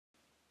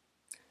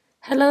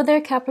Hello there,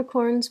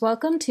 Capricorns.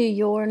 Welcome to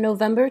your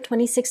November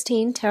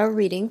 2016 tarot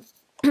reading.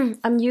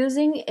 I'm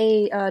using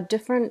a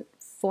different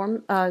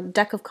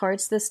deck of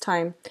cards this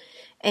time,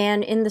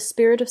 and in the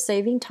spirit of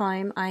saving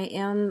time,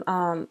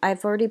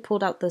 I've already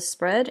pulled out the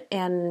spread,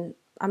 and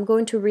I'm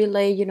going to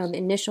relay, the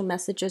initial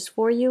messages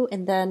for you,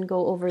 and then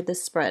go over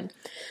this spread.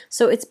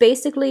 So it's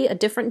basically a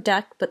different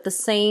deck, but the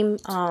same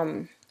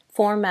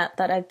format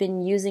that I've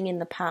been using in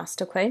the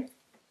past. Okay.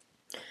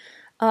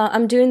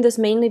 I'm doing this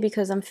mainly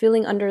because I'm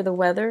feeling under the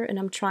weather and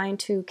I'm trying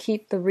to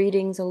keep the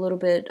readings a little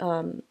bit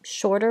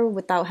shorter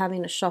without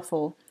having to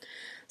shuffle.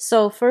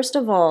 So first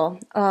of all,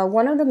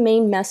 one of the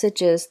main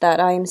messages that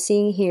I'm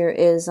seeing here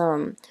is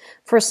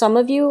for some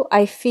of you,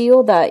 I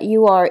feel that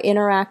you are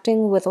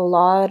interacting with a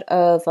lot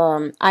of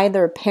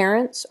either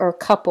parents or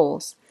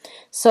couples.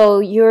 So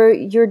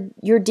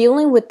you're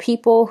dealing with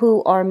people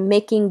who are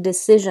making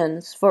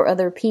decisions for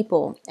other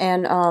people,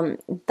 and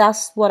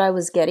that's what I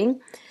was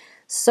getting.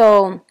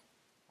 So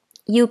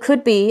you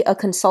could be a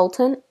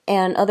consultant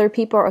and other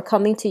people are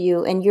coming to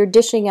you and you're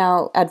dishing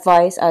out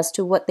advice as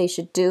to what they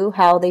should do,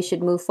 how they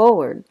should move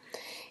forward.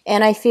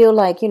 And I feel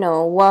like,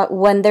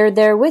 when they're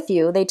there with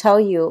you, they tell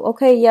you,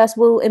 okay, yes,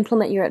 we'll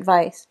implement your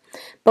advice.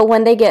 But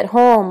when they get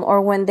home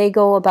or when they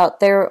go about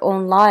their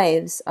own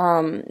lives,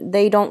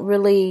 they don't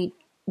really,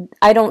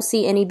 I don't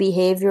see any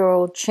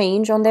behavioral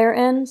change on their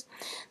ends.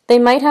 They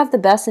might have the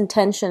best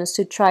intentions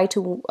to try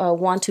to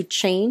want to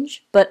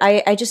change, but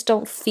I just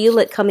don't feel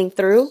it coming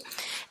through.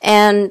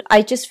 And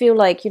I just feel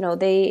like,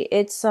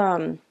 it's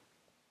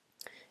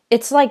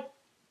like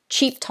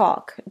cheap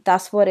talk.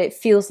 That's what it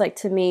feels like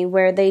to me,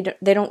 where they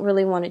don't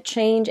really want to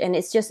change, and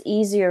it's just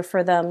easier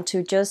for them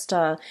to just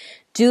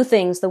do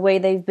things the way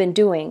they've been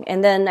doing.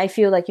 And then I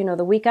feel like,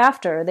 the week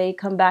after, they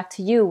come back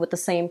to you with the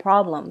same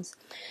problems.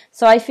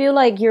 So I feel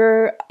like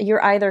you're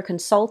either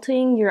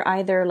consulting, you're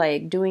either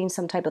like doing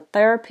some type of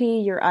therapy,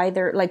 you're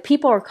either like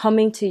people are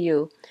coming to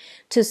you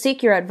to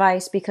seek your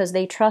advice because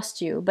they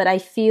trust you. But I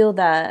feel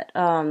that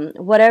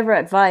whatever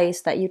advice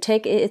that you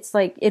take, it's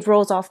like it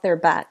rolls off their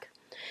back.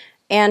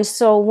 And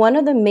so one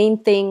of the main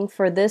things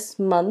for this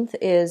month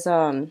is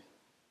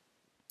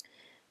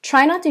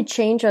try not to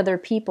change other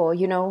people,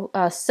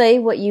 say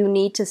what you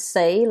need to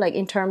say, like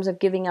in terms of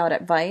giving out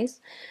advice.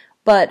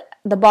 But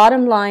the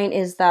bottom line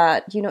is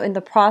that, in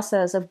the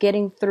process of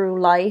getting through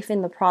life,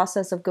 in the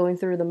process of going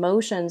through the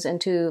motions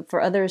and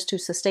for others to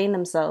sustain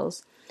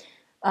themselves,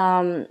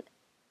 they're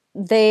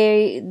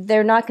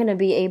not going to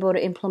be able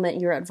to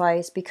implement your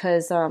advice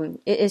because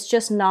it's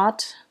just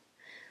not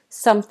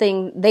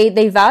something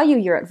they value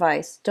your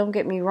advice. Don't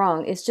get me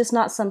wrong. It's just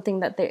not something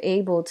that they're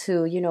able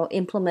to,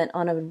 implement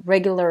on a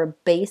regular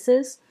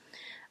basis.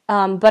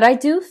 But I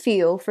do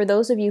feel for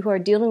those of you who are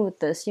dealing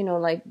with this,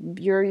 like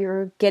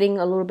you're getting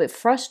a little bit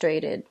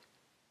frustrated.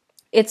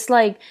 It's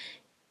like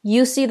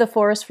you see the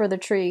forest for the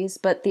trees,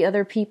 but the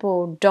other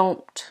people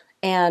don't.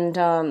 And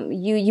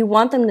you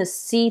want them to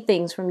see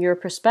things from your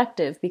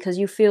perspective because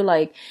you feel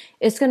like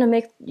it's going to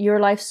make your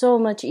life so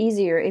much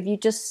easier if you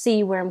just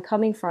see where I'm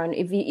coming from,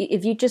 if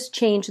you just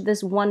change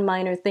this one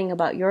minor thing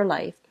about your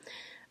life.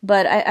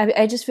 But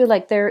I just feel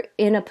like they're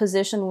in a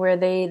position where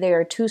they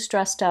are too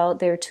stressed out,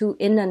 they're too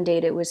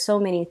inundated with so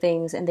many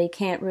things, and they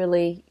can't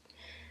really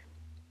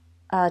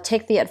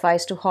take the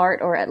advice to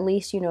heart, or at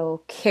least,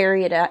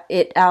 carry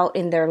it out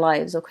in their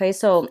lives. Okay,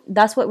 so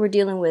that's what we're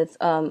dealing with.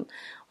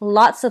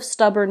 Lots of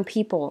stubborn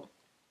people.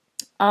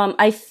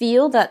 I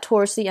feel that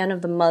towards the end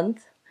of the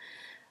month,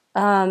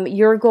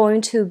 you're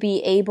going to be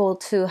able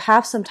to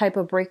have some type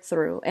of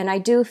breakthrough. And I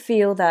do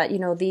feel that,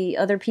 the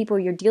other people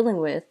you're dealing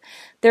with,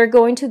 they're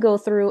going to go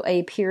through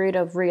a period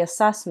of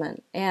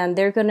reassessment, and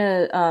they're going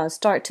to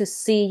start to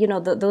see,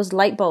 those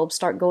light bulbs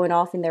start going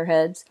off in their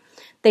heads.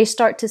 They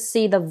start to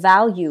see the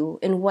value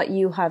in what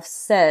you have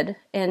said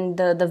and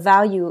the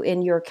value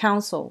in your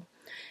counsel.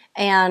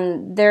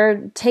 And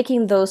they're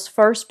taking those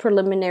first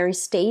preliminary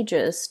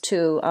stages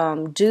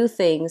to do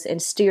things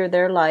and steer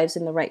their lives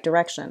in the right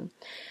direction.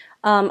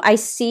 I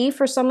see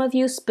for some of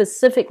you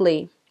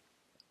specifically,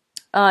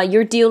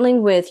 you're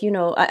dealing with,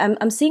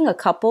 I'm seeing a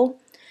couple.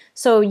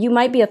 So you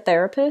might be a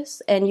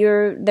therapist and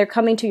they're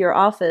coming to your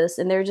office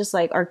and they're just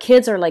like, our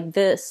kids are like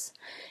this.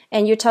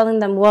 And you're telling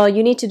them, well,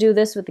 you need to do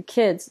this with the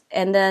kids.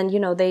 And then,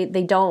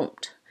 they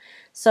don't.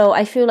 So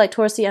I feel like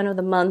towards the end of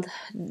the month,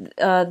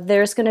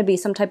 there's going to be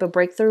some type of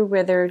breakthrough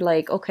where they're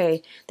like,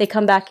 okay, they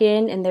come back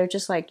in and they're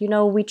just like,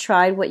 we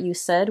tried what you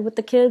said with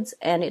the kids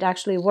and it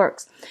actually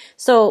works.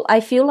 So I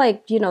feel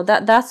like,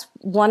 that's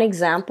one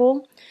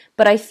example,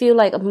 but I feel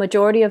like a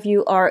majority of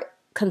you are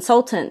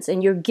consultants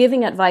and you're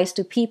giving advice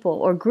to people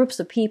or groups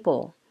of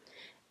people,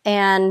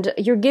 and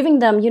you're giving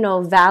them,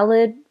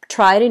 valid,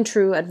 tried and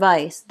true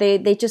advice.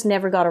 They just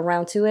never got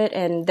around to it,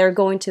 and they're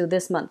going to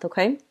this month.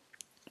 Okay.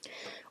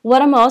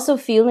 What I'm also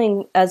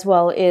feeling as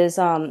well is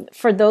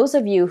for those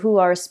of you who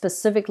are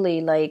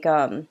specifically like,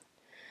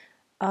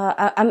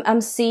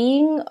 I'm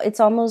seeing it's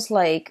almost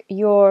like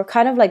you're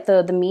kind of like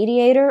the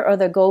mediator or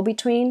the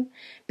go-between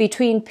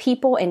between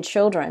people and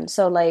children.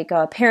 So like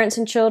parents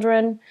and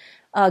children,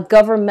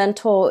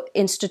 governmental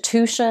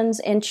institutions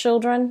and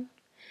children.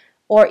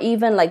 or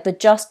even like the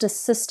justice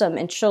system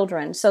and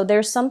children. So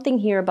there's something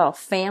here about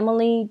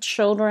family,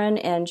 children,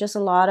 and just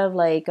a lot of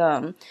like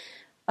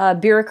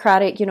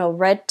bureaucratic,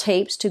 red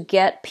tapes to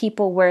get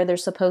people where they're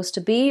supposed to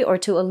be or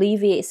to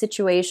alleviate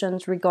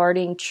situations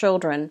regarding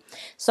children.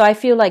 So I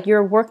feel like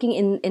you're working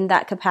in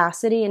that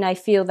capacity, and I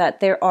feel that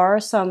there are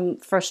some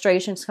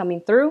frustrations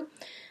coming through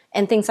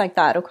and things like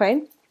that,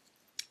 okay?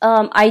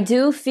 I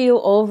do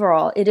feel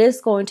overall it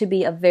is going to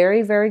be a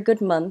very, very good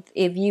month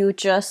if you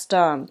just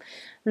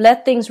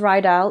let things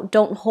ride out.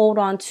 Don't hold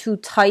on too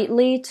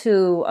tightly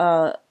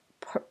to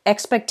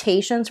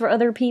expectations for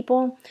other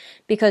people,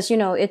 because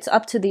it's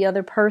up to the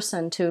other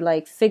person to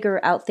like figure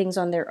out things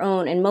on their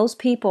own. And most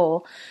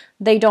people,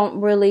 they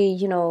don't really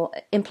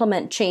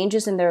implement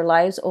changes in their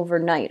lives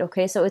overnight.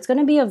 Okay, so it's going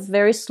to be a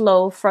very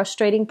slow,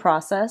 frustrating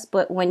process,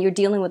 but when you're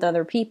dealing with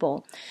other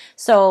people,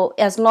 so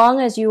as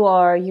long as you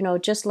are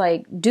just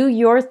like do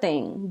your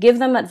thing, give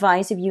them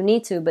advice if you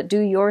need to, but do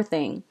your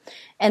thing,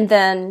 and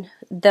then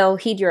they'll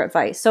heed your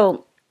advice.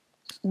 So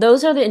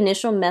those are the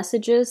initial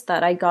messages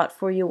that I got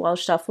for you while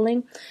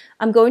shuffling.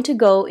 I'm going to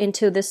go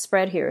into this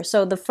spread here.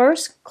 So the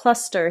first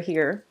cluster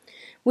here,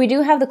 we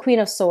do have the Queen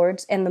of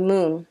Swords and the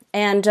Moon.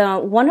 And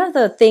one of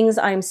the things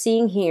I'm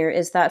seeing here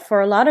is that for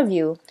a lot of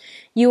you,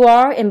 you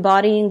are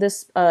embodying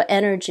this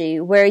energy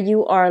where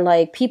you are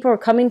like, people are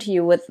coming to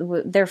you with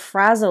they're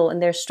frazzled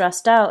and they're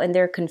stressed out and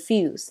they're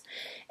confused.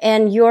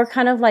 And you're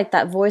kind of like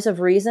that voice of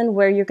reason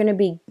where you're going to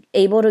be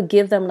able to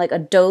give them like a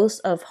dose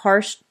of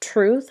harsh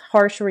truth,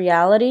 harsh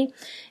reality,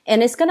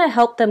 and it's going to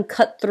help them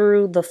cut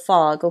through the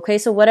fog. Okay,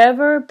 so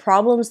whatever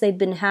problems they've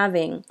been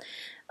having,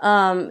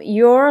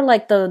 you're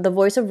like the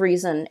voice of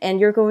reason, and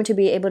you're going to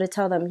be able to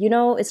tell them,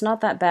 it's not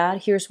that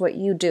bad. Here's what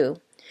you do.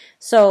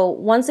 So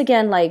once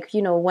again, like,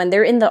 when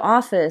they're in the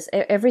office,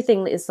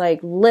 everything is like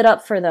lit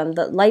up for them.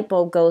 The light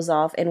bulb goes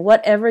off and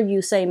whatever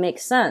you say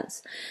makes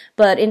sense.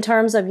 But in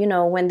terms of,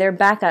 when they're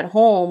back at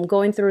home,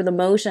 going through the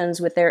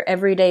motions with their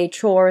everyday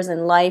chores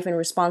and life and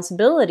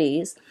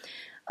responsibilities,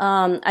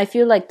 I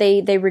feel like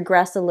they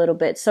regress a little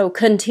bit. So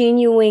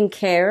continuing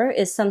care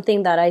is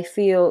something that I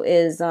feel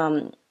is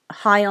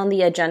high on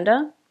the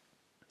agenda.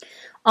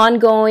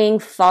 Ongoing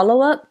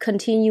follow-up,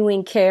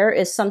 continuing care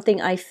is something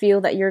I feel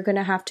that you're going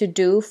to have to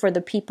do for the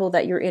people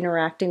that you're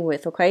interacting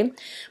with, okay?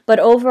 But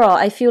overall,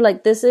 I feel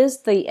like this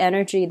is the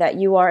energy that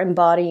you are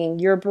embodying.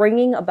 You're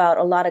bringing about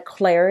a lot of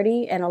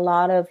clarity and a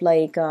lot of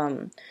like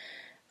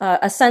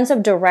a sense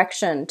of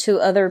direction to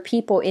other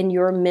people in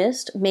your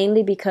midst,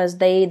 mainly because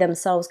they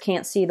themselves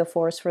can't see the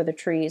forest for the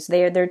trees.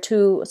 They're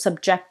too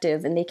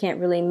subjective and they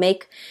can't really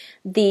make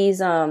these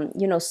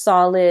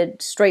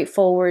solid,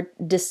 straightforward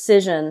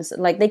decisions.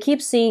 Like I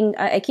keep seeing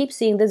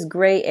this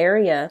gray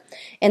area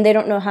and they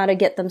don't know how to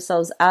get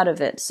themselves out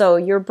of it. So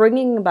you're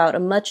bringing about a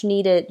much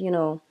needed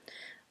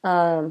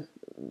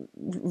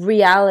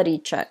reality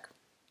check.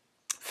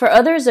 For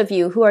others of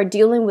you who are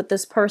dealing with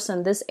this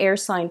person, this air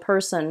sign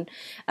person,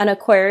 an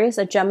Aquarius,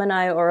 a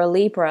Gemini, or a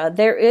Libra,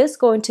 there is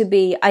going to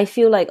be, I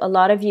feel like a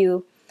lot of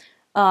you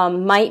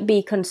might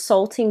be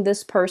consulting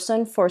this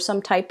person for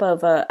some type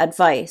of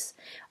advice.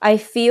 I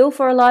feel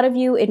for a lot of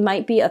you, it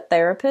might be a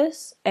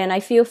therapist. And I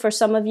feel for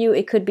some of you,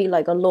 it could be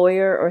like a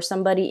lawyer or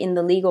somebody in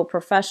the legal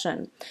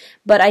profession.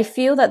 But I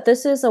feel that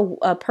this is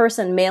a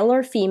person, male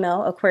or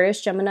female,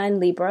 Aquarius, Gemini, and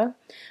Libra,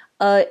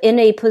 in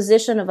a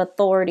position of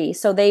authority.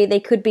 So they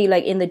could be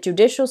like in the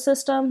judicial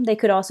system. They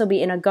could also be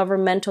in a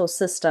governmental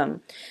system.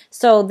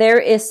 So there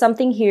is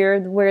something here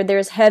where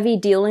there's heavy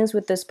dealings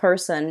with this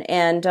person.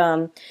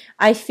 And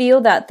I feel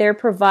that they're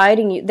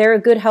providing you, they're a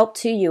good help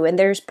to you, and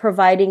they're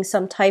providing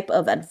some type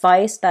of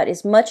advice that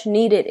is much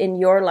needed in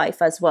your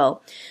life as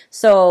well.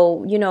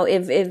 So,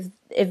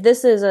 if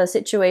this is a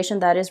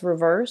situation that is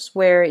reversed,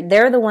 where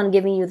they're the one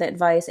giving you the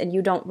advice and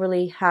you don't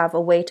really have a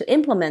way to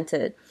implement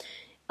it,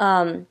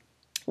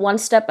 one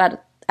step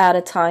at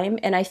a time.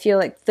 And I feel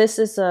like this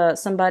is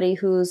somebody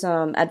whose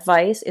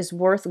advice is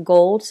worth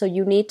gold. So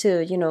you need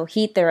to,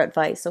 heed their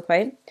advice.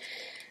 Okay.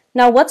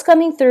 Now, what's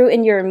coming through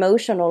in your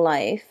emotional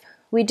life?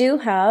 We do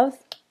have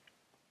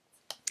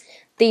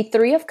the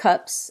Three of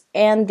Cups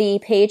and the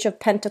Page of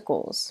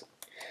Pentacles.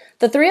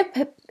 The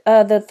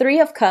Three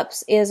of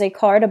Cups is a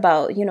card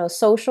about,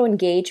 social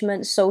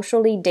engagement,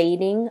 socially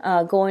dating,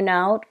 going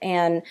out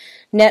and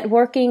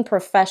networking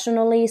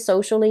professionally,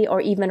 socially,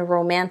 or even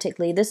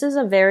romantically. This is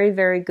a very,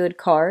 very good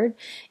card.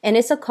 And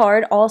it's a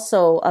card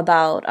also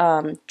about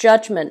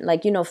judgment,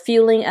 like,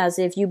 feeling as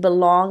if you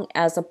belong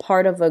as a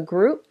part of a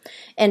group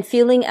and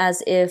feeling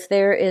as if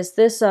there is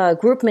this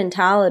group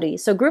mentality.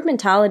 So group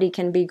mentality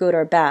can be good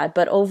or bad,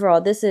 but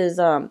overall, this is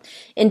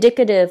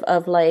indicative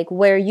of like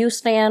where you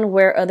stand,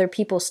 where other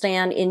people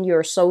stand in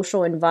your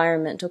social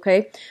environment.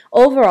 Okay,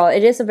 overall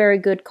it is a very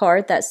good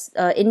card that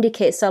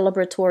indicates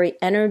celebratory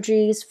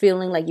energies,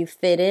 feeling like you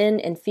fit in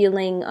and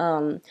feeling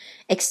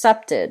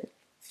accepted.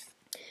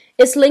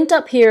 It's linked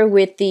up here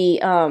with the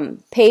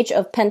Page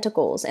of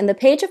Pentacles, and the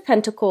Page of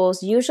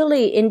Pentacles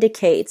usually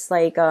indicates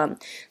like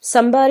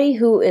somebody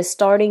who is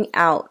starting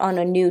out on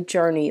a new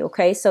journey.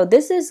 Okay, so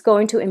this is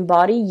going to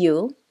embody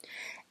you.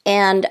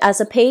 And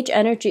as a page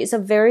energy, it's a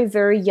very,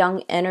 very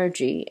young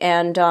energy.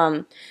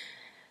 And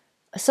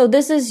so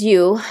this is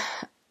you.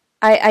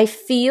 I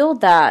feel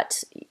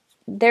that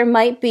there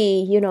might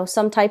be,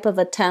 some type of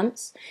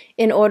attempts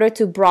in order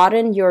to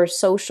broaden your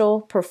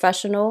social,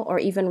 professional, or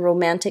even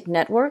romantic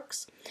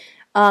networks.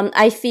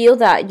 I feel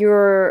that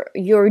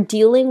you're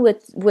dealing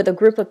with a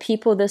group of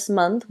people this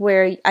month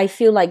where I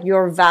feel like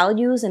your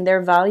values and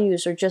their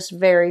values are just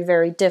very,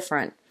 very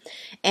different.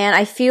 And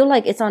I feel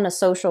like it's on a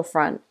social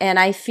front. And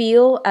I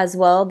feel as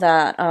well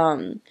that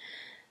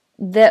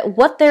that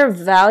what they're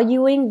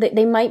valuing,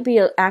 they might be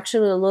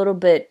actually a little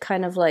bit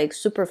kind of like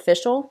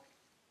superficial.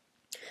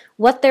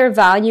 What they're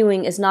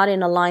valuing is not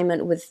in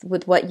alignment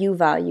with what you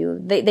value.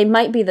 They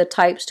might be the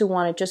types to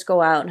want to just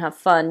go out and have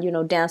fun,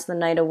 dance the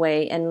night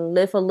away and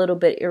live a little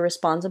bit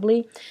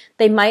irresponsibly.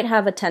 They might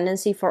have a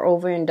tendency for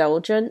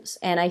overindulgence.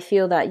 And I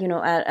feel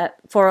that,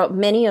 for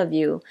many of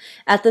you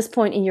at this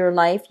point in your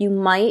life, you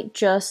might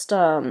just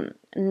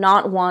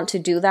not want to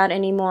do that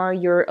anymore.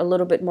 You're a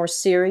little bit more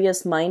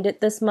serious minded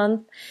this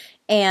month.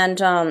 And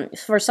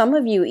for some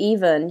of you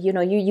even,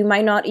 you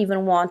might not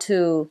even want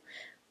to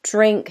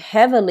drink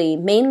heavily,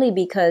 mainly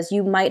because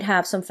you might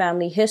have some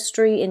family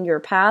history in your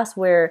past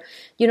where,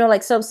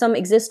 like some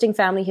existing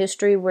family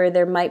history where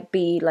there might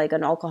be like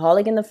an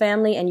alcoholic in the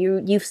family, and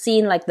you've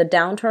seen like the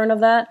downturn of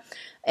that.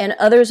 And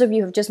others of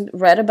you have just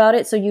read about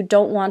it. So you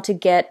don't want to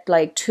get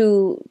like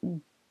too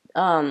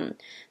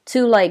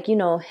like,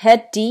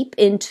 head deep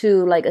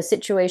into like a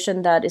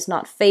situation that is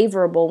not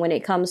favorable when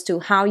it comes to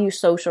how you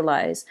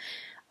socialize.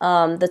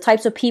 The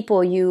types of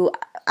people you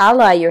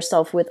ally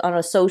yourself with on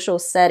a social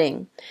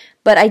setting.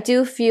 But I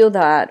do feel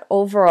that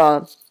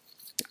overall,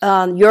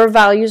 your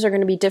values are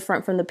going to be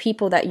different from the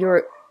people that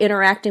you're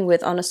interacting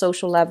with on a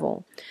social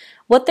level.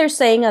 What they're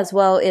saying as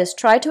well is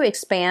try to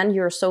expand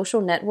your social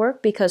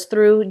network, because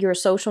through your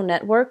social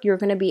network, you're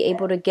going to be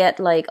able to get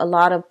like a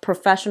lot of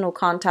professional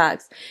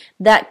contacts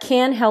that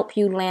can help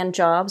you land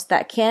jobs,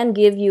 that can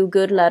give you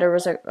good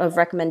letters of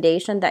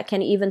recommendation, that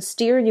can even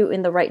steer you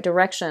in the right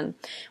direction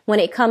when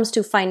it comes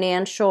to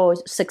financial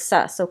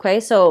success. Okay,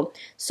 so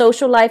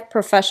social life,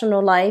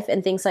 professional life,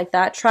 and things like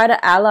that. Try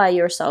to ally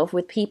yourself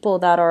with people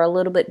that are a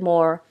little bit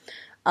more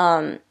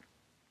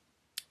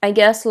I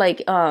guess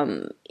like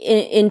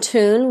in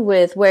tune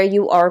with where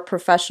you are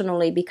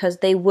professionally, because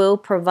they will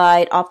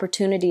provide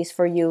opportunities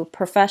for you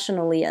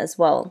professionally as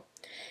well.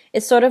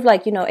 It's sort of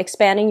like,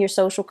 expanding your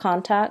social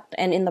contact,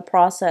 and in the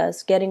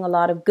process, getting a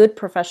lot of good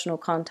professional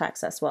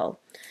contacts as well.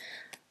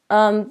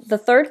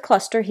 The third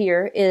cluster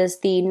here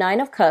is the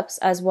Nine of Cups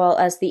as well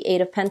as the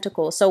Eight of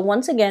Pentacles. So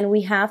once again,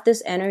 we have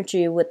this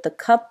energy with the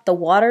cup, the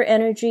water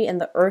energy,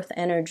 and the earth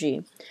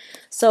energy.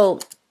 So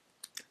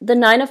the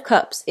Nine of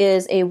Cups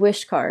is a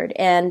wish card,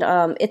 and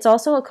it's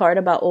also a card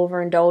about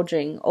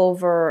overindulging.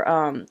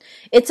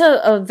 It's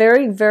a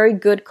very, very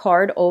good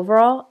card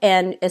overall,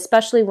 and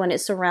especially when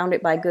it's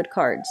surrounded by good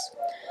cards.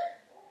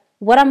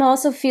 What I'm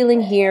also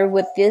feeling here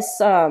with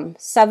this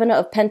Seven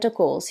of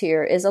Pentacles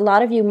here is a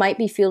lot of you might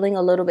be feeling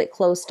a little bit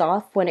closed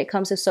off when it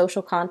comes to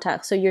social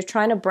contact. So you're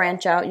trying to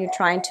branch out. You're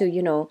trying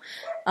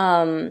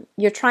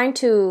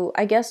to,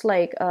 I guess,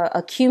 like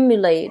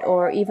accumulate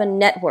or even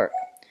network.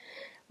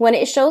 When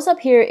it shows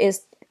up here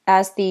is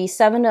as the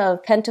Seven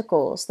of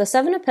Pentacles. The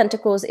Seven of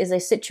Pentacles is a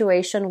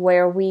situation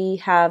where we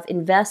have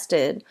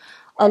invested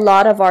a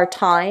lot of our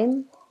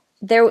time.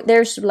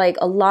 There's like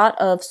a lot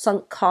of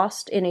sunk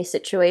cost in a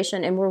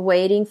situation, and we're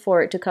waiting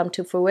for it to come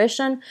to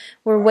fruition.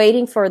 We're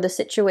waiting for the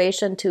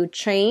situation to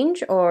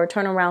change or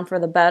turn around for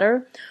the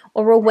better,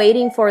 or we're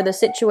waiting for the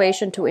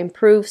situation to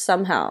improve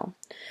somehow.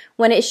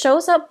 When it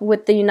shows up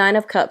with the Nine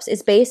of Cups,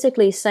 it's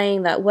basically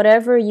saying that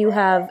whatever you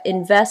have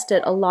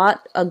invested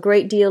a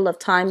great deal of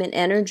time and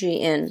energy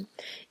in,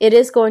 it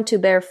is going to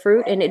bear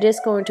fruit, and it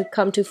is going to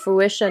come to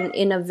fruition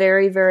in a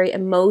very, very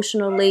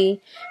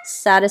emotionally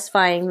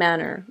satisfying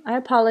manner. I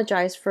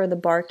apologize for the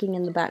barking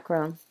in the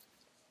background.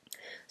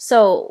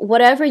 So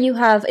whatever you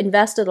have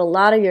invested a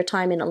lot of your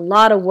time in, a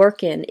lot of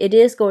work in, it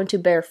is going to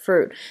bear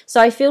fruit. So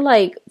I feel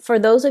like for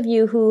those of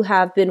you who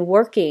have been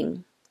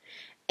working,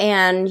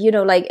 and,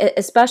 like,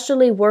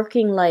 especially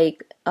working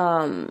like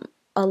a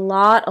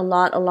lot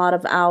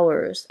of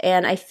hours.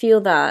 And I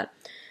feel that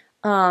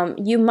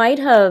you might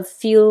have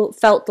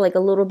felt like a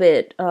little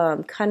bit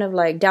kind of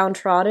like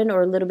downtrodden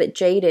or a little bit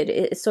jaded.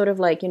 It's sort of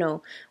like,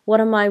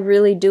 what am I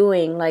really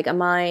doing? Like,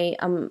 am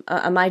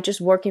I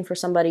just working for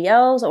somebody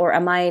else, or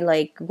am I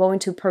like going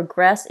to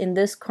progress in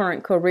this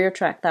current career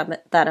track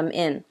that I'm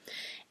in?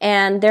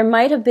 And there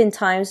might have been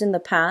times in the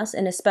past,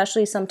 and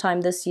especially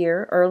sometime this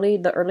year,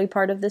 the early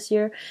part of this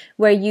year,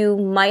 where you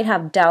might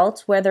have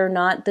doubts whether or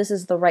not this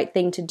is the right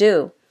thing to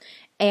do.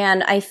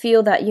 And I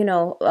feel that,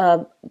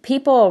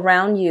 people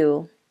around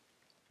you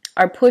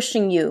are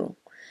pushing you,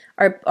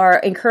 are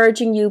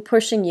encouraging you,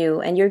 pushing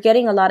you, and you're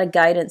getting a lot of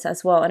guidance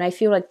as well. And I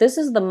feel like this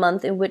is the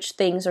month in which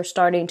things are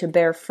starting to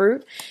bear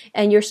fruit,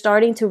 and you're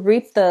starting to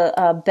reap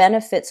the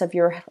benefits of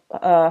your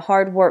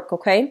hard work,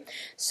 okay?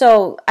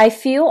 So I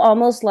feel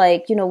almost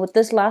like, with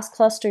this last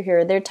cluster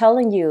here, they're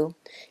telling you,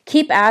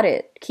 keep at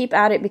it,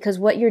 because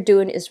what you're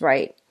doing is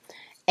right.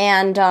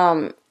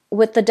 And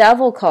with the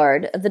devil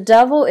card, the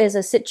devil is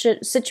a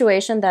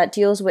situation that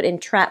deals with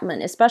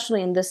entrapment,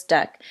 especially in this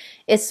deck.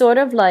 It's sort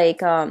of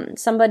like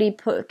somebody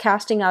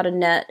casting out a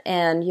net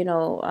and,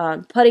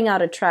 putting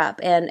out a trap,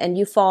 and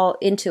you fall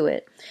into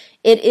it.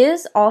 It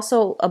is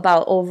also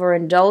about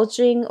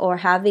overindulging or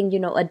having,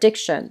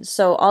 addiction.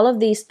 So all of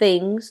these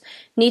things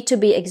need to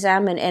be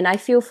examined. And I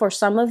feel for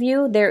some of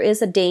you, there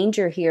is a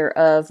danger here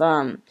of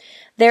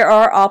there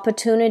are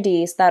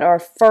opportunities that are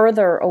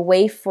further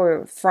away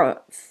for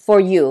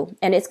you,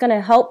 and it's going to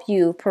help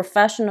you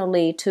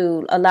professionally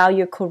to allow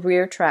your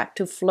career track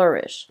to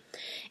flourish.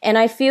 And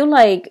I feel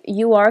like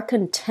you are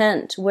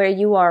content where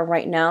you are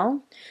right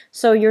now,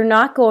 so you're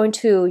not going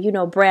to,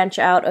 branch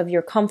out of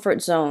your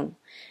comfort zone,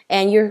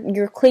 and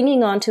you're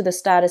clinging on to the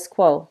status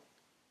quo.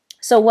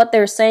 So what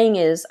they're saying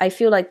is, I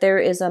feel like there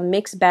is a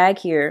mixed bag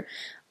here,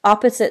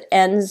 opposite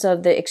ends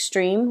of the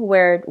extreme,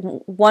 where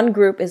one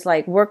group is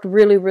like worked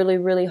really, really,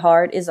 really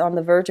hard, is on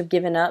the verge of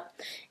giving up,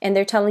 and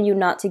they're telling you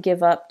not to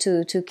give up,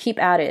 to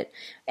keep at it.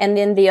 And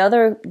then the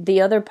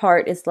other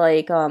part is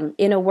like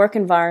in a work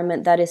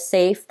environment that is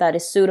safe, that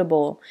is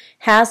suitable,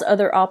 has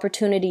other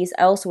opportunities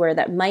elsewhere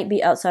that might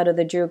be outside of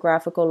the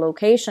geographical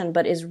location,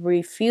 but is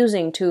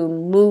refusing to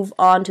move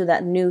on to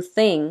that new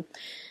thing.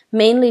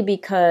 Mainly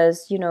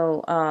because,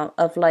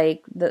 of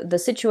like the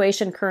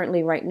situation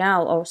currently right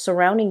now or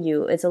surrounding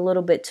you is a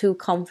little bit too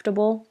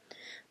comfortable,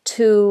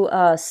 too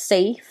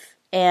safe,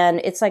 and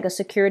it's like a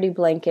security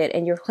blanket,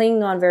 and you're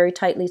clinging on very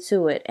tightly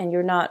to it, and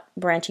you're not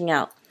branching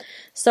out.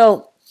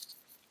 So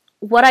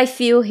what I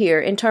feel here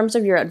in terms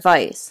of your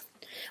advice,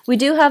 we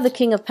do have the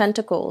King of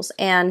Pentacles,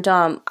 and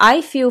I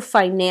feel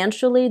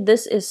financially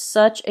this is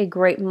such a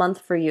great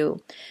month for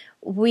you.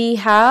 We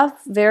have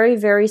very,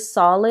 very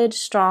solid,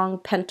 strong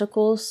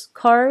Pentacles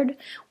card.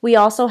 We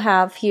also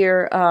have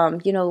here,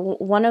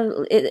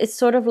 it's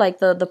sort of like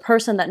the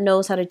person that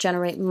knows how to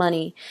generate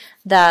money,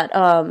 that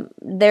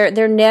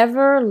they're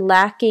never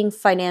lacking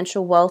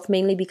financial wealth,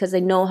 mainly because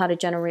they know how to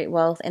generate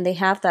wealth, and they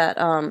have that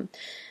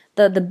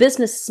the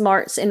business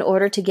smarts in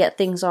order to get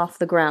things off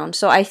the ground.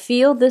 So I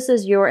feel this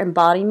is your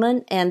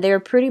embodiment, and they're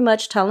pretty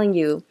much telling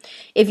you,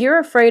 if you're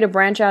afraid to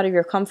branch out of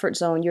your comfort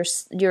zone,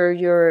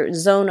 your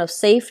zone of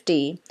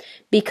safety,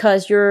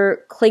 because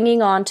you're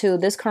clinging on to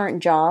this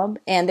current job,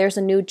 and there's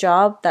a new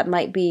job that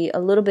might be a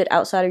little bit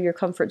outside of your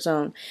comfort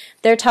zone,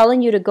 they're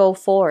telling you to go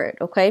for it,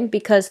 okay?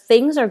 Because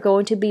things are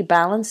going to be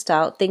balanced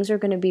out, things are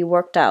going to be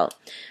worked out.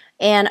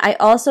 And I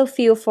also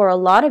feel for a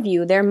lot of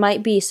you, there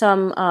might be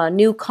some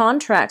new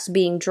contracts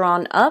being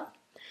drawn up.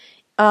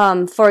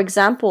 For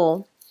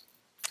example,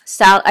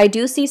 I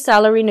do see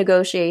salary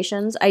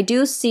negotiations. I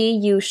do see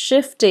you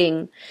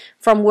shifting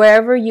from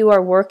wherever you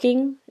are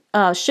working,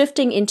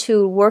 shifting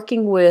into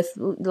working with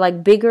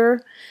like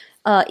bigger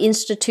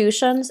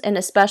institutions, and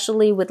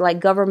especially with like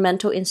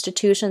governmental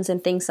institutions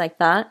and things like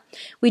that.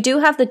 We do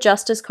have the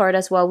Justice card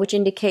as well, which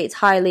indicates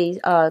highly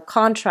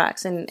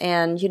contracts and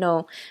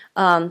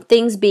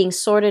things being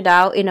sorted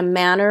out in a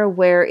manner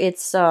where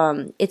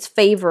it's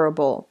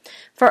favorable.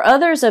 For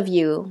others of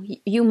you,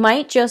 you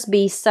might just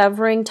be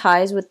severing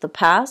ties with the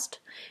past,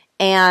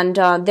 and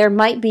there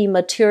might be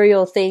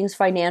material things,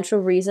 financial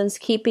reasons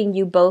keeping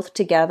you both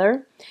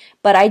together.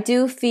 But I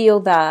do feel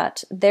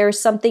that there's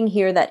something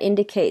here that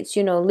indicates,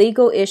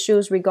 legal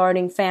issues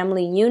regarding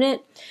family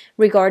unit,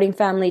 regarding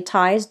family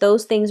ties,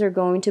 those things are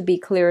going to be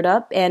cleared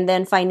up. And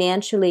then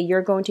financially,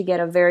 you're going to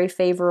get a very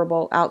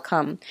favorable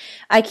outcome.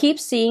 I keep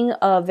seeing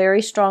a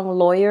very strong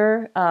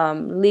lawyer,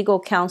 legal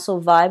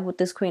counsel vibe with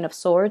this Queen of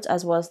Swords,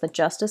 as well as the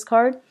Justice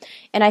card.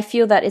 And I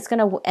feel that it's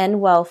going to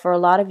end well for a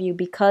lot of you,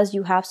 because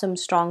you have some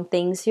strong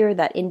things here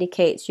that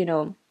indicates,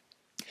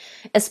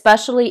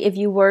 especially if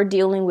you were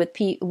dealing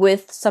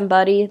with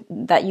somebody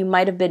that you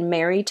might have been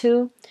married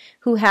to,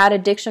 who had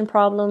addiction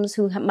problems,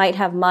 who might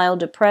have mild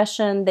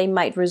depression. They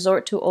might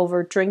resort to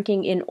over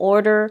drinking in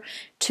order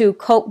to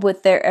cope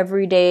with their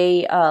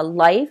everyday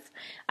life.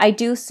 I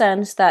do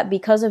sense that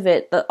because of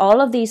it,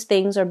 all of these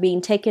things are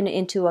being taken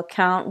into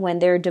account when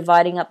they're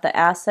dividing up the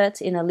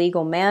assets in a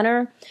legal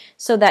manner,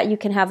 so that you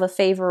can have a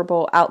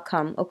favorable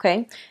outcome,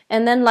 okay?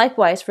 And then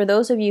likewise, for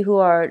those of you who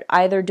are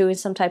either doing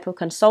some type of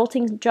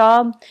consulting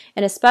job,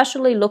 and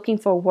especially looking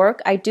for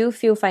work, I do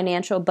feel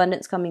financial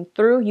abundance coming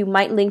through. You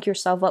might link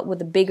yourself up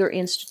with a bigger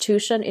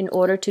institution in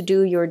order to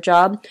do your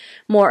job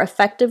more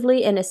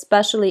effectively, and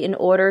especially in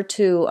order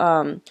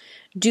to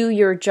do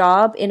your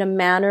job in a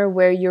manner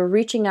where you're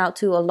reaching out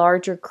to a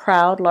larger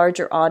crowd,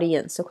 larger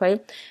audience, okay?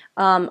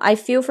 I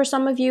feel for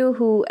some of you,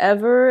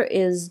 whoever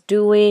is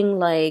doing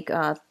like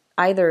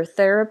either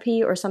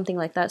therapy or something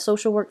like that,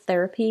 social work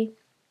therapy,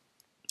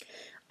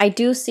 I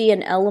do see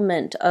an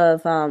element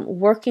of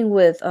working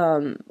with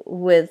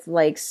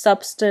like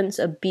substance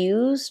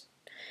abuse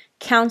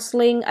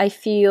counseling. I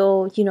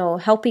feel,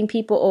 helping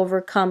people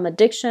overcome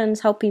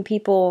addictions, helping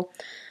people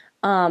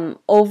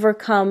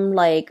overcome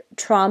like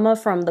trauma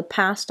from the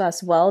past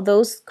as well.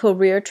 Those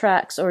career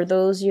tracks or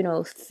those,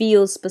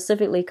 fields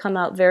specifically come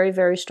out very,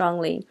 very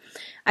strongly.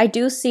 I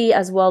do see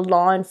as well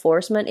law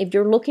enforcement. If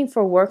you're looking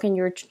for work and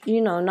you're,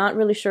 not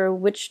really sure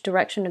which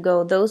direction to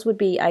go, those would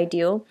be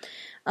ideal.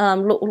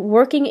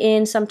 Working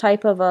in some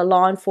type of a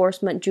law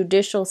enforcement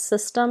judicial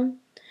system,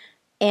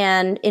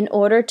 and in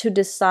order to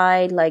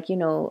decide like,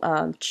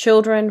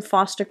 children,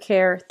 foster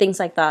care, things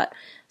like that.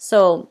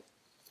 So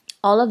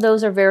all of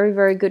those are very,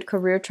 very good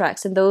career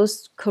tracks, and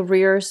those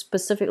careers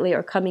specifically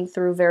are coming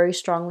through very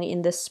strongly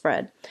in this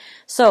spread.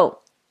 So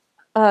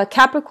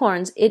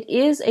Capricorns, it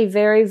is a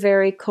very,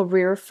 very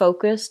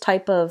career-focused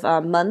type of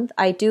month.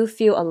 I do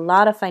feel a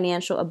lot of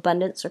financial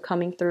abundance are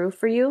coming through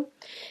for you.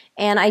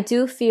 And I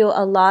do feel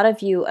a lot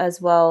of you as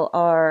well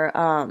are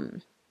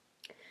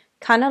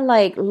kind of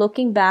like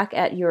looking back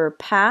at your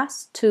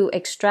past to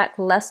extract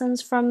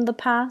lessons from the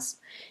past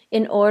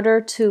in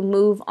order to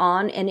move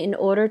on and in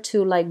order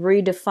to like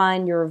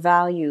redefine your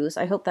values.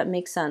 I hope that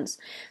makes sense.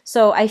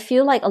 So I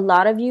feel like a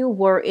lot of you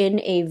were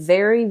in a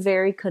very,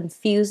 very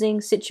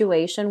confusing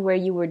situation where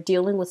you were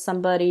dealing with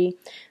somebody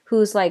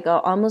who's like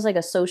almost like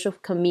a social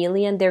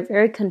chameleon. They're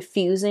very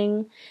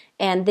confusing,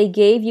 and they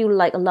gave you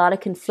like a lot of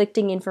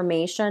conflicting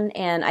information,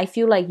 and I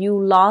feel like you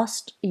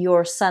lost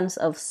your sense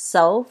of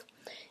self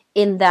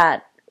in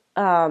that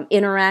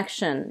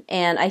interaction.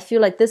 And I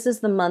feel like this is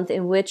the month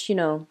in which,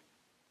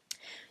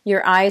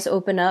 your eyes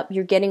open up,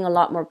 you're getting a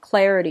lot more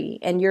clarity,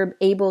 and you're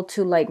able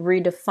to like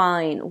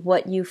redefine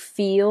what you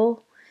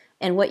feel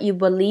and what you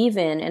believe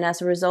in. And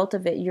as a result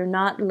of it, you're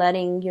not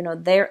letting,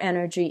 their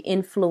energy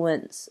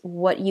influence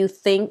what you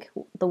think,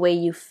 the way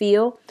you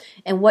feel,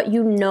 and what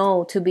you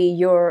know to be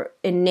your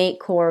innate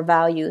core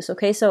values.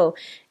 Okay, so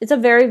it's a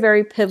very,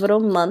 very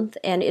pivotal month,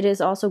 and it is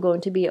also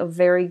going to be a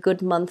very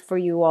good month for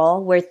you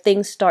all, where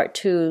things start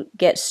to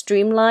get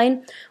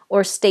streamlined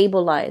or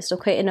stabilized,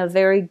 okay, in a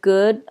very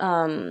good,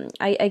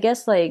 I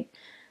guess like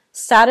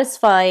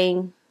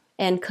satisfying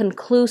and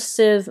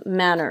conclusive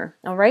manner.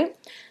 All right,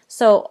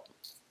 so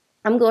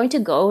I'm going to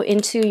go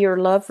into your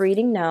love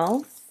reading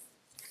now.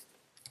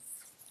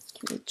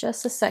 Give me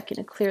just a second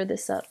to clear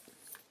this up.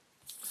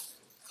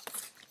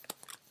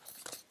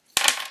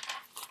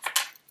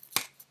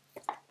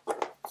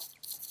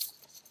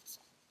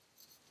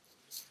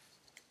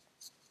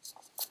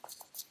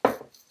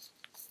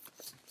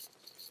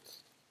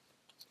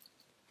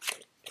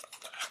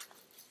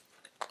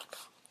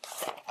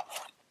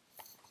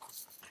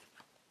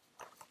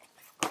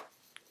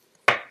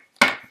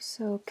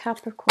 So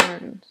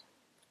Capricorn.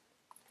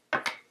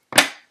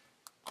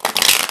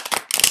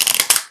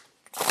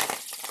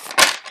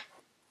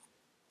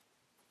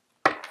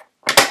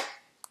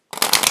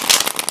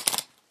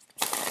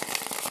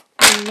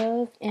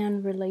 Love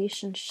and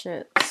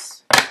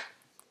relationships.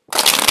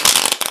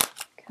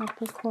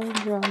 Capricorn,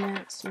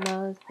 romance,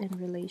 love,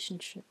 and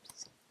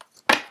relationships.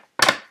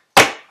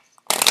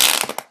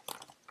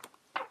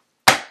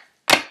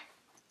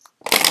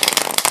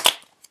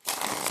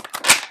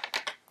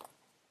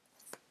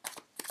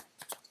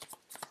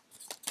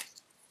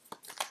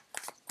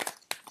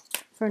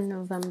 For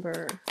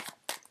November.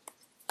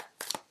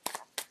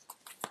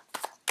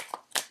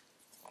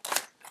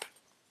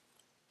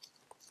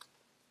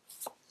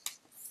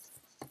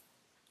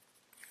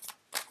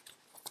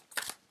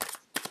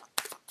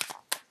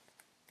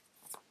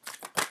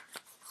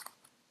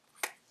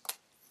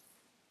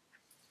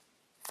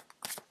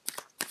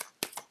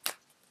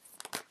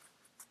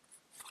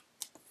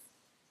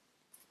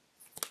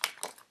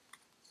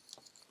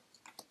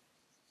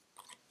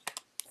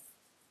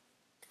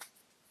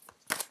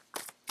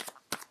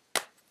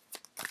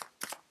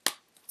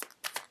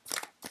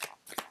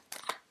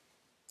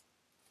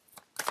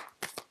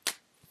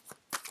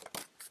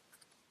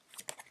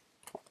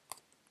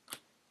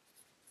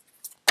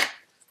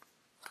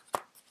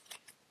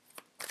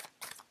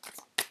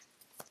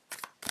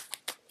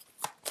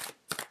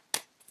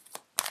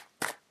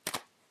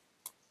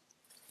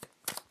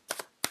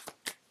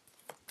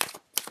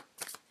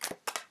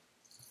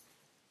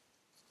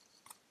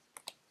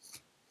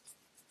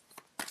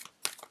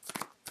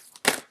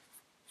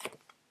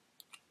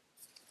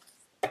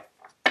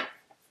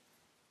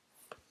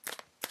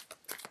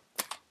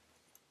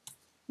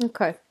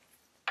 Okay,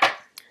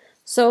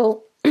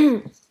 so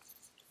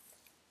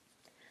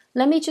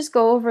let me just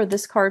go over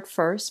this card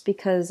first,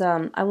 because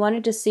I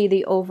wanted to see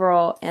the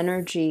overall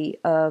energy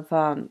of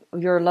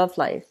your love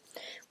life.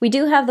 We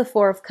do have the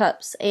Four of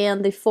Cups,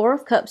 and the Four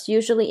of Cups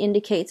usually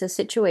indicates a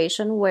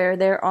situation where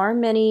there are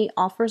many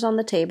offers on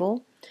the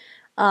table.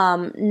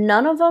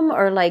 None of them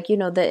are like,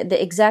 the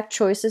exact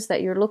choices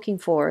that you're looking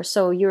for.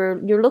 So you're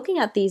looking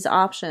at these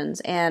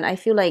options, and I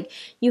feel like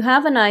you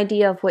have an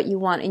idea of what you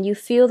want, and you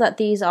feel that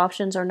these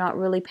options are not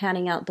really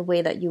panning out the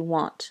way that you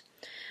want.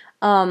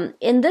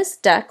 In this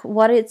deck,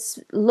 what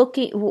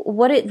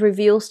it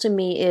reveals to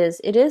me is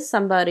it is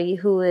somebody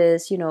who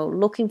is,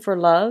 looking for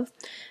love,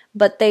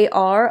 but they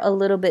are a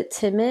little bit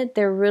timid.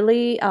 They're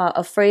really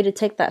afraid to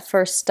take that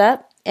first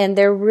step. And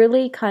they're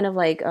really kind of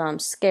like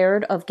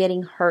scared of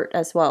getting hurt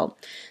as well.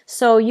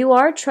 So you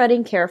are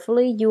treading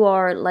carefully. You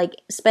are like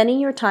spending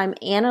your time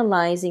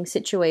analyzing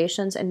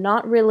situations and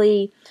not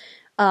really,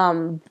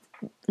 doing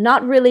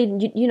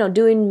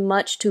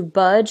much to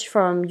budge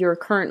from your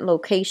current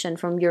location,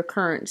 from your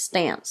current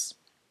stance.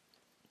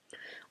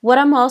 What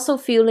I'm also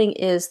feeling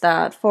is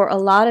that for a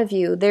lot of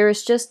you, there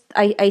is just,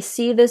 I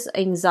see this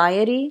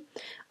anxiety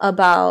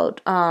about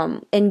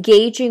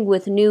engaging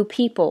with new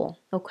people.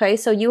 Okay,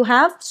 so you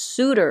have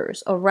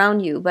suitors around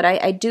you, but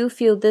I do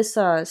feel this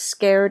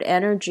scared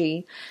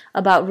energy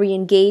about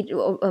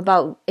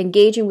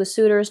engaging with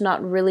suitors,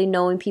 not really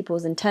knowing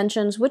people's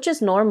intentions, which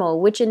is normal,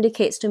 which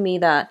indicates to me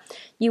that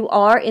you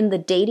are in the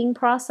dating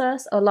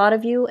process, a lot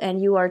of you,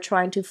 and you are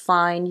trying to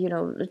find,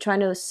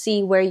 trying to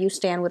see where you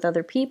stand with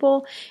other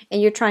people,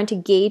 and you're trying to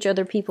gauge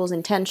other people's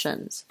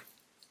intentions.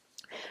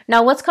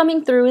 Now, what's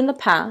coming through in the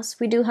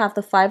past, we do have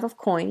the Five of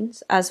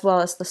Coins as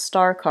well as the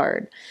Star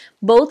card.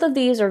 Both of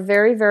these are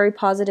very, very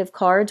positive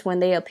cards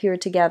when they appear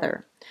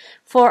together.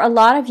 For a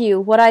lot of you,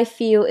 what I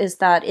feel is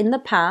that in the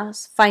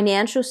past,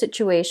 financial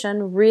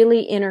situation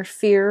really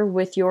interfere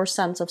with your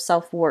sense of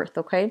self-worth,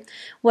 okay?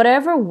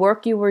 Whatever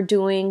work you were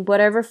doing,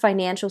 whatever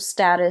financial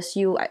status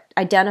you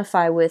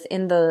identify with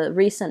in the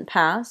recent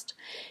past,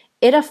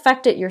 it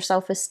affected your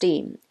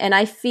self-esteem. And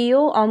I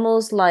feel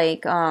almost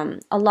like a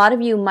lot of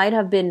you might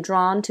have been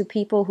drawn to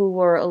people who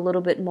were a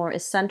little bit more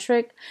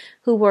eccentric,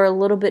 who were a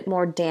little bit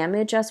more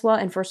damaged as well.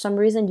 And for some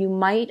reason, you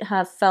might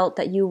have felt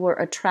that you were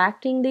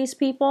attracting these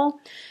people.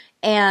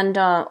 And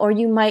or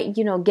you might,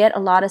 get a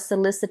lot of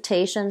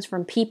solicitations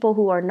from people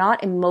who are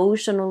not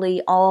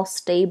emotionally all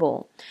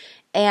stable.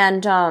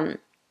 And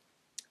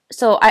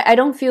so I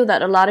don't feel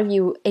that a lot of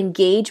you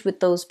engage with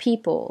those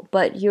people,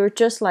 but you're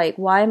just like,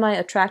 why am I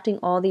attracting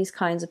all these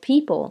kinds of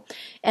people?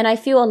 And I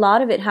feel a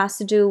lot of it has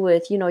to do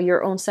with,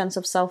 your own sense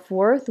of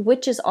self-worth,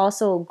 which is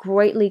also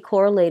greatly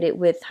correlated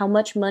with how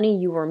much money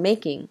you are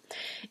making.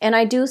 And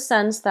I do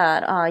sense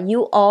that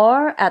you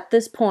are at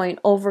this point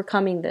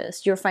overcoming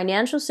this. Your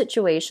financial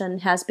situation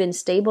has been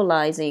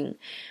stabilizing.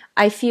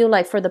 I feel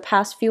like for the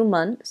past few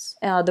months,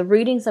 the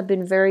readings have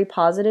been very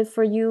positive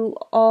for you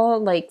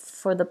all, like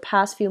for the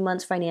past few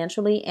months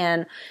financially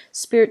and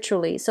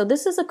spiritually. So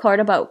this is a card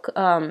about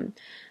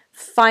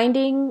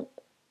finding,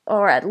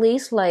 or at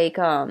least like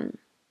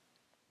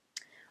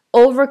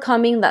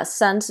overcoming that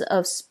sense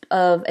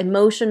of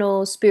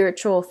emotional,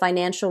 spiritual,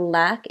 financial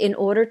lack in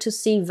order to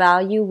see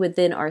value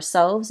within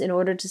ourselves, in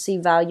order to see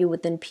value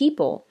within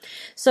people.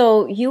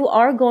 So you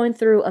are going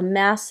through a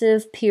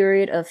massive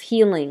period of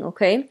healing,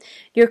 okay?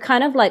 You're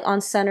kind of like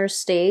on center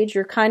stage.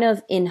 You're kind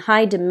of in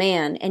high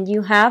demand, and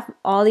you have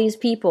all these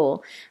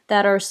people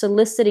that are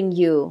soliciting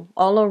you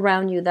all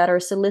around you, that are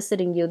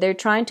soliciting you. They're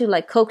trying to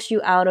like coax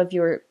you out of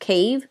your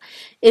cave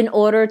in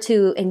order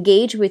to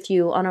engage with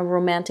you on a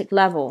romantic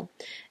level.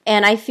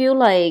 And I feel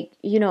like,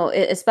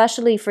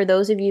 especially for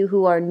those of you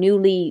who are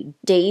newly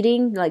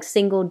dating, like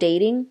single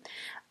dating,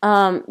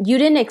 you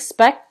didn't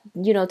expect,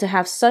 to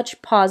have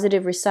such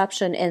positive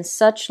reception and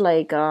such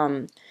like,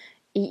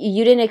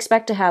 you didn't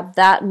expect to have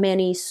that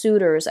many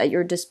suitors at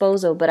your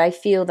disposal. But I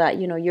feel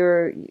that,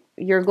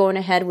 you're going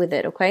ahead with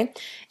it, okay?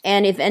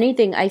 And if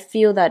anything, I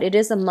feel that it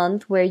is a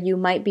month where you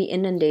might be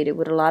inundated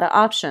with a lot of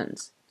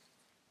options.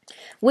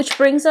 Which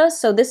brings us,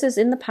 so this is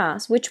in the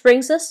past, which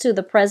brings us to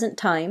the present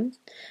time.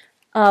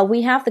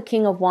 We have the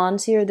King of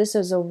Wands here. This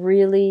is a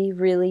really,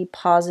 really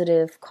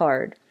positive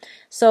card.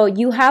 So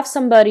you have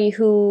somebody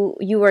who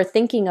you are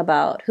thinking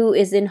about, who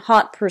is in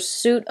hot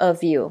pursuit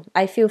of you.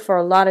 I feel for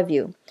a lot of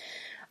you.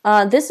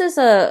 This is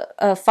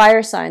a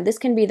fire sign. This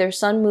can be their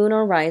sun, moon,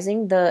 or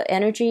rising. The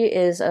energy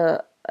is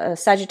a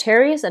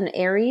Sagittarius, an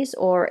Aries,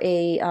 or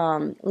a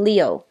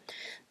Leo.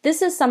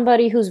 This is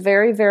somebody who's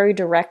very, very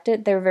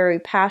directed. They're very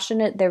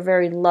passionate. They're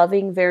very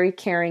loving, very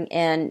caring,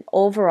 and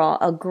overall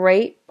a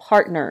great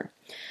partner.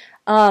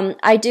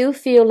 I do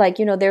feel like,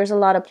 there's a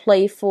lot of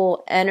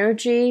playful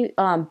energy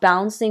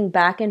bouncing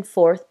back and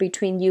forth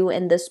between you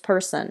and this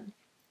person.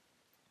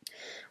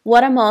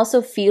 What I'm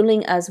also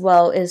feeling as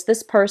well is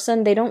this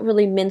person, they don't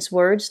really mince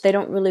words. They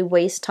don't really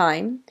waste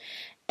time.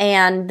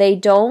 And they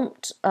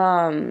don't,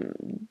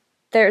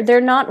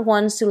 they're not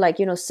ones to like,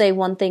 say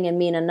one thing and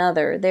mean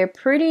another. They're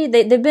pretty,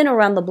 they've been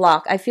around the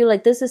block. I feel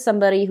like this is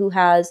somebody who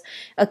has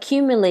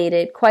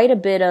accumulated quite a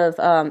bit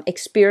of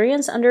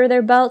experience under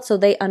their belt, so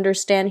they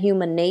understand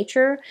human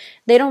nature.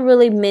 They don't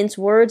really mince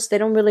words. They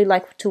don't really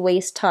like to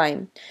waste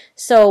time.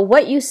 So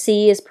what you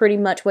see is pretty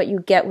much what you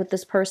get with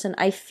this person.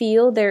 I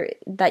feel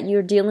that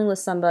you're dealing with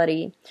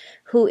somebody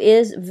who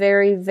is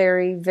very,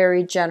 very,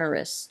 very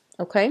generous,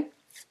 okay?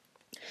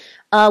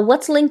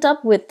 What's linked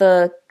up with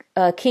the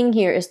King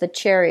here is the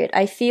Chariot.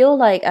 I feel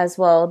like as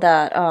well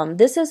that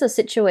this is a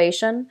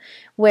situation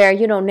where,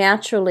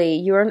 naturally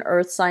you're an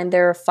earth sign,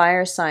 they're a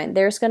fire sign.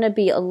 There's going to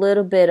be a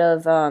little bit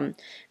of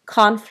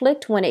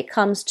conflict when it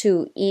comes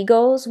to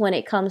egos, when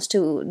it comes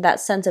to that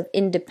sense of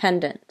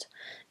independence.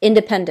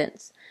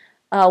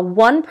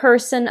 One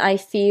person I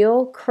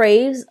feel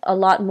craves a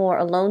lot more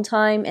alone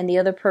time, and the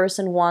other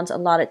person wants a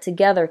lot of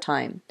together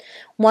time.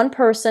 One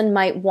person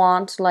might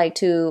want like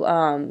to,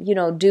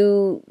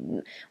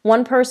 do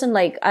one person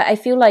like I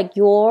feel like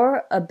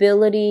your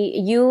ability,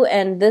 you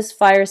and this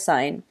fire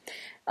sign,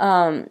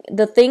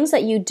 the things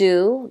that you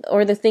do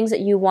or the things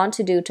that you want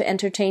to do to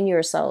entertain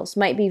yourselves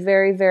might be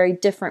very, very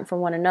different from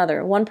one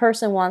another. One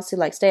person wants to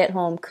like stay at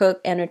home,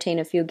 cook, entertain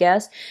a few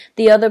guests.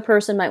 The other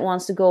person might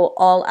wants to go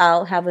all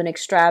out, have an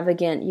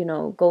extravagant,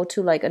 go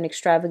to like an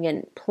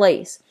extravagant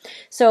place.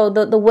 So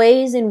the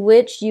ways in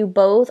which you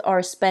both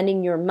are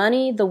spending your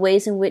money, the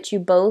ways in which you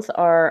both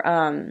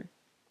are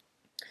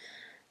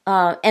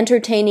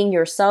entertaining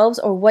yourselves,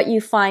 or what you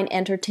find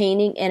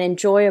entertaining and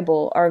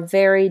enjoyable, are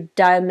very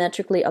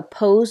diametrically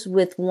opposed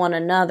with one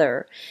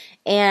another.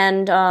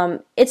 And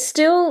it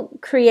still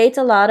creates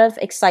a lot of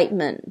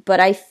excitement, but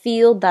I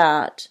feel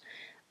that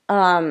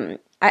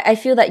I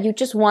feel that you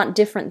just want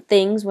different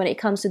things when it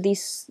comes to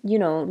these,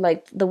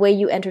 like the way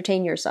you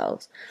entertain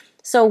yourselves.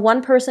 So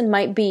one person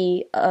might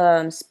be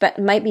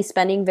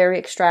spending very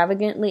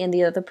extravagantly, and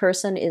the other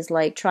person is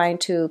like trying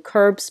to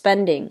curb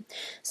spending.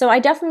 So I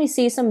definitely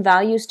see some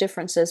values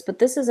differences, but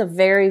this is a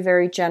very,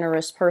 very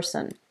generous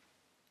person.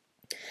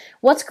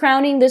 What's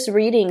crowning this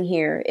reading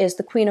here is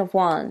the Queen of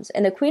Wands.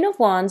 And the Queen of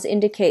Wands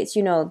indicates,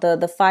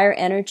 the fire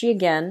energy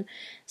again,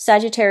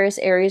 Sagittarius,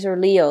 Aries, or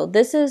Leo.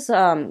 This is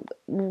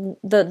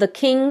the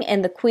king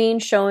and the queen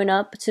showing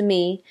up to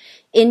me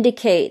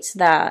indicates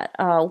that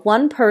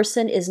one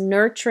person is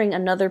nurturing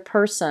another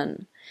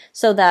person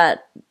so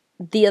that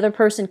the other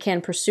person can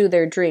pursue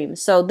their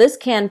dreams. So this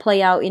can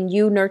play out in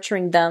you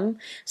nurturing them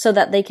so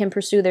that they can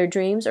pursue their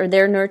dreams, or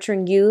they're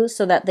nurturing you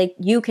so that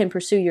you can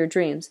pursue your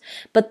dreams.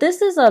 But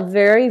this is a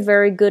very,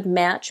 very good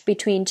match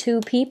between two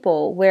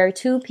people, where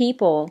two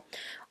people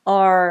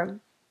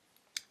are,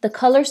 the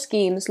color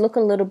schemes look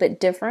a little bit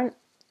different.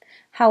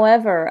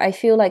 However, I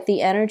feel like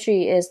the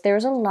energy is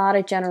there's a lot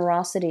of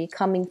generosity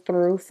coming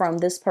through from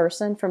this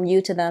person, from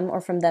you to them,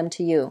 or from them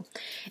to you.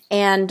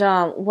 And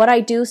what I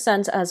do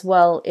sense as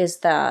well is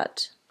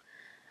that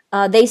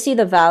they see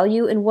the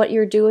value in what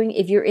you're doing.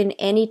 If you're in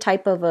any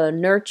type of a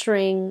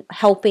nurturing,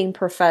 helping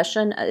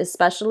profession,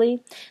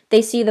 especially,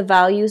 they see the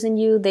values in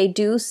you. They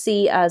do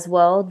see as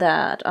well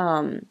that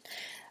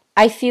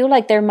I feel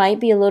like there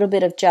might be a little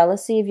bit of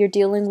jealousy if you're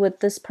dealing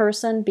with this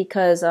person,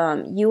 because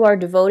you are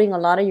devoting a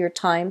lot of your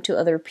time to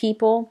other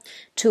people,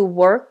 to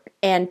work,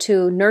 and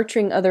to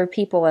nurturing other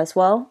people as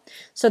well.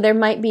 So there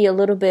might be a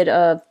little bit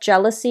of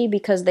jealousy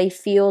because they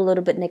feel a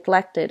little bit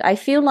neglected. I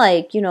feel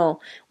like,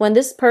 when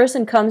this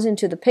person comes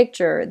into the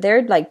picture,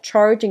 they're like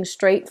charging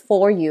straight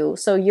for you.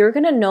 So you're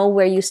going to know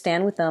where you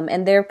stand with them,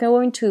 and they're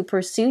going to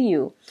pursue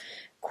you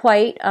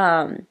quite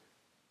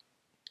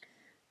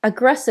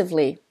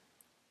aggressively.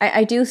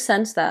 I do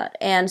sense that.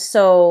 And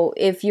so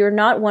if you're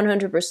not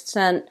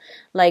 100%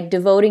 like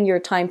devoting your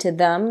time to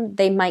them,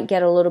 they might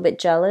get a little bit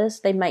jealous.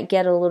 They might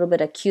get a little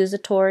bit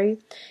accusatory.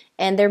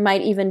 And there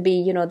might even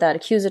be, that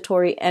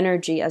accusatory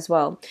energy as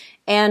well.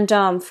 And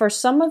for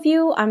some of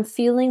you, I'm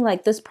feeling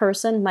like this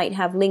person might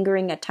have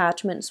lingering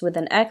attachments with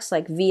an ex,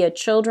 like via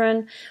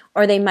children,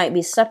 or they might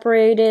be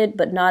separated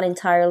but not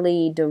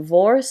entirely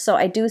divorced. So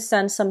I do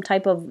sense some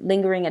type of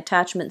lingering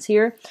attachments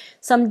here.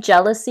 Some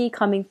jealousy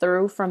coming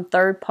through from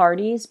third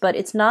parties, but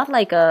it's not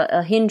like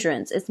a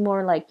hindrance. It's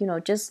more like,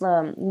 just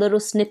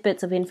little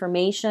snippets of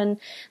information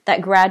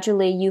that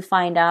gradually you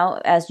find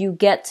out as you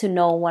get to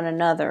know one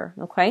another,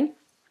 okay?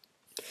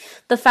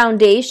 The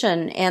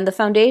foundation, and the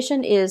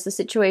foundation is the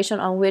situation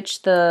on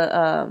which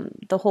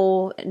the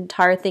whole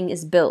entire thing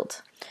is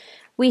built.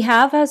 We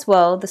have as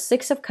well the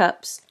Six of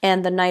Cups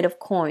and the Knight of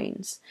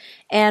Coins.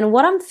 And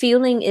what I'm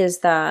feeling is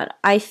that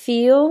I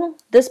feel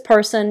this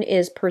person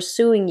is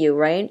pursuing you,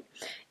 right?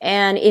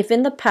 And if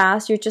in the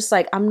past you're just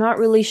like, I'm not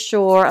really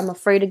sure, I'm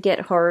afraid to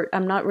get hurt,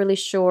 I'm not really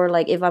sure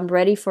like if I'm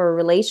ready for a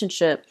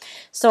relationship.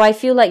 So I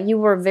feel like you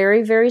were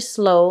very, very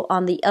slow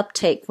on the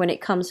uptake when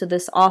it comes to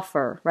this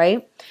offer,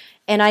 right?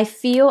 And I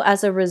feel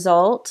as a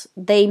result,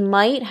 they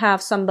might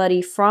have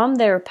somebody from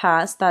their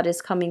past that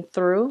is coming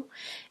through.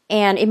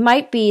 And it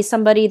might be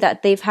somebody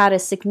that they've had a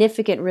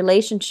significant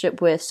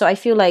relationship with. So I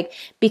feel like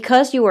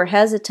because you were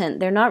hesitant,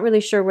 they're not really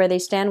sure where they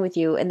stand with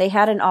you. And they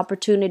had an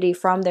opportunity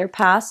from their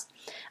past,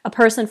 a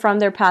person from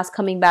their past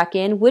coming back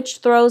in, which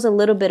throws a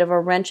little bit of a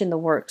wrench in the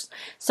works.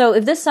 So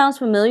if this sounds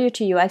familiar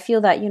to you, I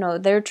feel that,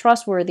 they're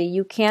trustworthy.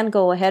 You can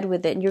go ahead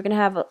with it, and you're going to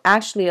have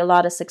actually a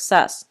lot of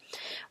success.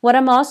 What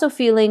I'm also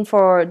feeling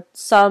for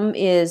some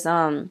is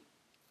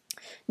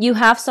you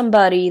have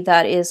somebody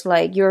that is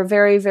like you're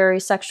very,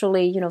 very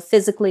sexually,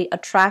 physically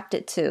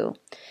attracted to.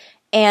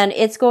 And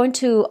it's going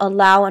to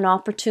allow an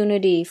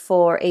opportunity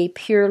for a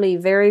purely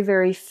very,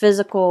 very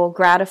physical,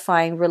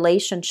 gratifying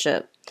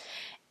relationship.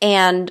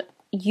 And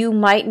you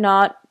might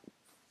not,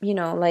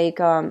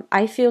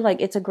 I feel like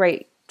it's a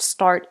great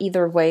start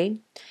either way.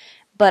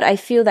 But I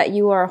feel that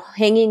you are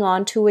hanging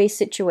on to a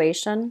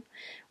situation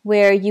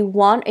where you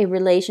want a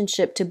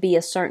relationship to be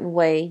a certain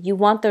way. You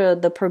want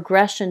the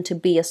progression to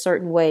be a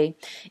certain way.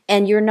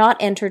 And you're not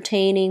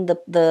entertaining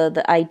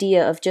the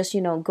idea of just,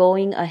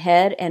 going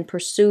ahead and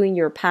pursuing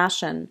your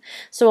passion.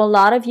 So a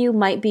lot of you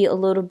might be a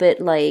little bit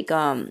like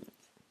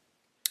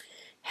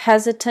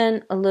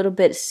hesitant, a little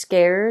bit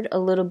scared, a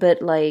little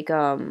bit like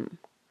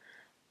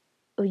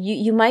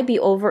you might be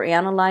over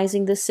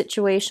analyzing this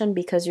situation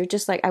because you're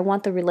just like, I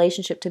want the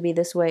relationship to be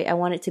this way. I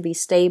want it to be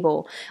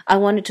stable. I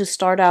want it to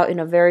start out in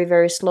a very,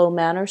 very slow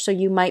manner. So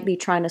you might be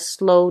trying to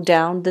slow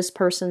down this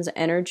person's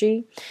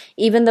energy.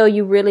 Even though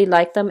you really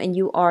like them and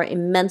you are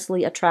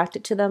immensely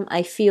attracted to them,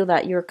 I feel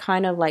that you're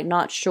kind of like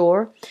not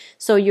sure.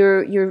 So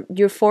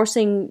you're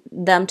forcing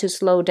them to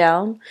slow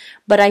down.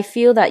 But I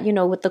feel that,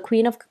 with the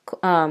Queen of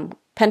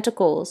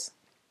Pentacles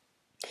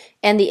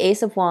and the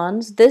Ace of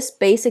Wands, this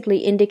basically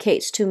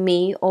indicates to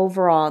me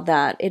overall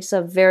that it's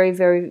a very,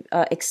 very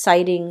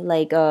exciting,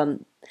 like the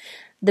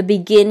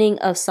beginning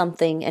of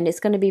something, and it's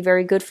going to be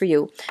very good for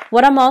you.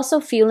 What I'm also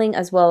feeling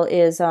as well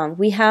is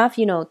we have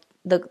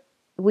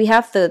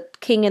the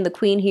King and the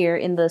Queen here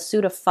in the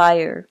suit of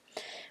fire.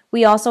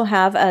 We also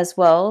have as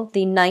well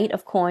the Knight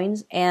of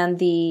Coins and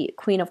the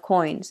Queen of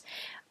Coins.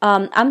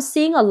 I'm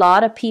seeing a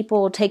lot of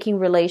people taking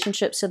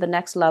relationships to the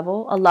next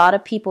level. A lot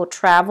of people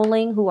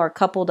traveling who are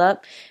coupled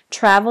up,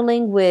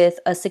 traveling with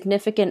a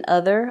significant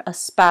other, a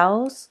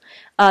spouse,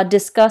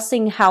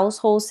 discussing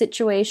household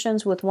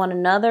situations with one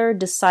another,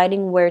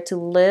 deciding where to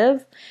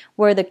live,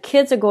 where the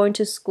kids are going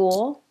to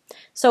school.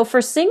 So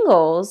for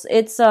singles,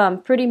 it's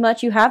pretty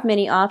much you have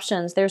many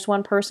options. There's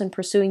one person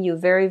pursuing you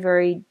very,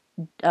 very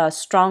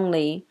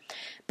strongly.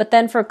 But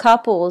then for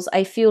couples,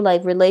 I feel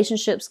like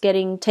relationships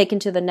getting taken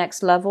to the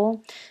next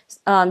level.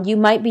 You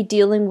might be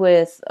dealing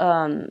with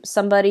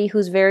somebody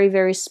who's very,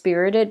 very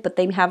spirited, but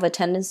they have a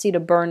tendency to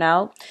burn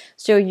out.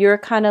 So you're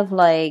kind of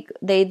like,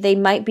 they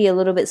might be a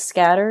little bit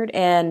scattered.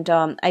 And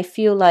I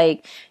feel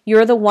like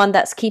you're the one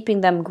that's keeping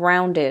them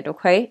grounded,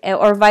 okay?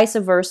 Or vice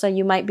versa.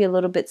 You might be a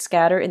little bit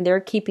scattered and they're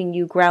keeping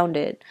you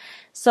grounded.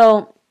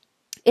 So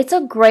it's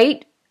a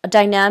great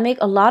dynamic,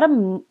 a lot of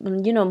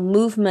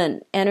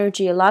movement,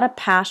 energy, a lot of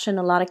passion,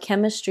 a lot of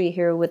chemistry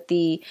here with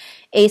the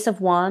Ace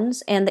of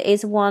Wands. And the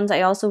Ace of Wands,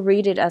 I also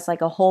read it as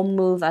like a home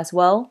move as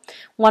well.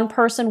 One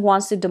person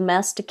wants to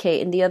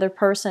domesticate and the other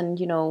person,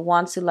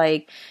 wants to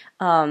like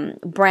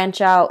branch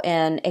out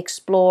and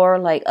explore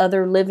like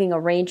other living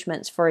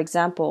arrangements, for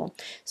example.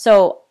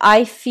 So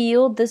I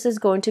feel this is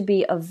going to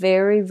be a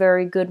very,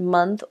 very good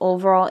month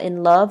overall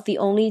in love. The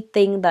only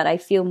thing that I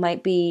feel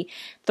might be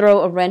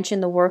throw a wrench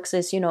in the works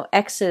is,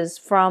 exes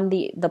from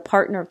the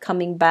partner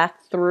coming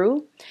back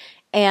through.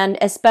 And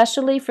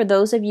especially for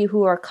those of you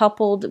who are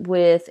coupled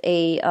with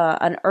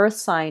an earth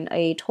sign,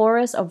 a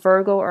Taurus, a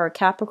Virgo, or a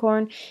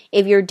Capricorn,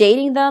 if you're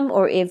dating them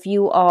or if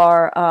you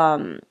are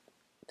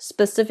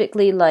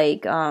specifically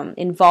like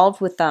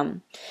involved with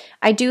them,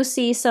 I do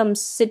see some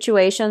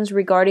situations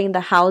regarding the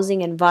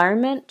housing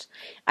environment.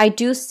 I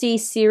do see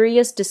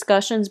serious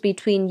discussions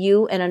between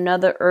you and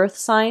another earth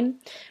sign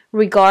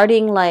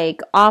regarding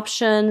like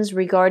options,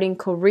 regarding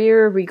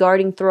career,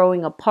 regarding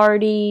throwing a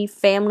party,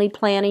 family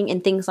planning,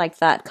 and things like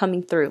that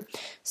coming through.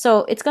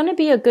 So it's going to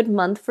be a good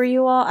month for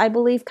you all, I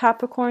believe,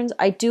 Capricorns.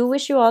 I do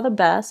wish you all the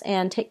best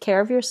and take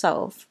care of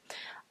yourself.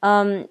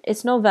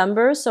 It's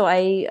November, so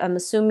I am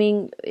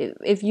assuming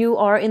if you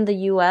are in the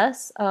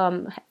US,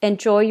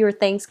 enjoy your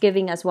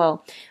Thanksgiving as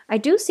well. I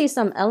do see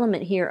some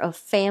element here of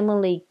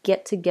family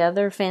get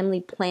together,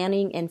 family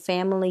planning, and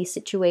family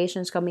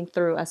situations coming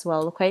through as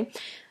well, okay?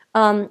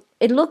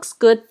 It looks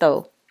good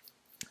though,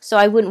 so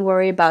I wouldn't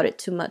worry about it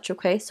too much,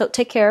 okay? So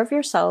take care of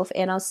yourself,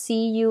 and I'll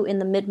see you in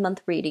the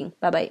mid-month reading.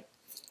 Bye-bye.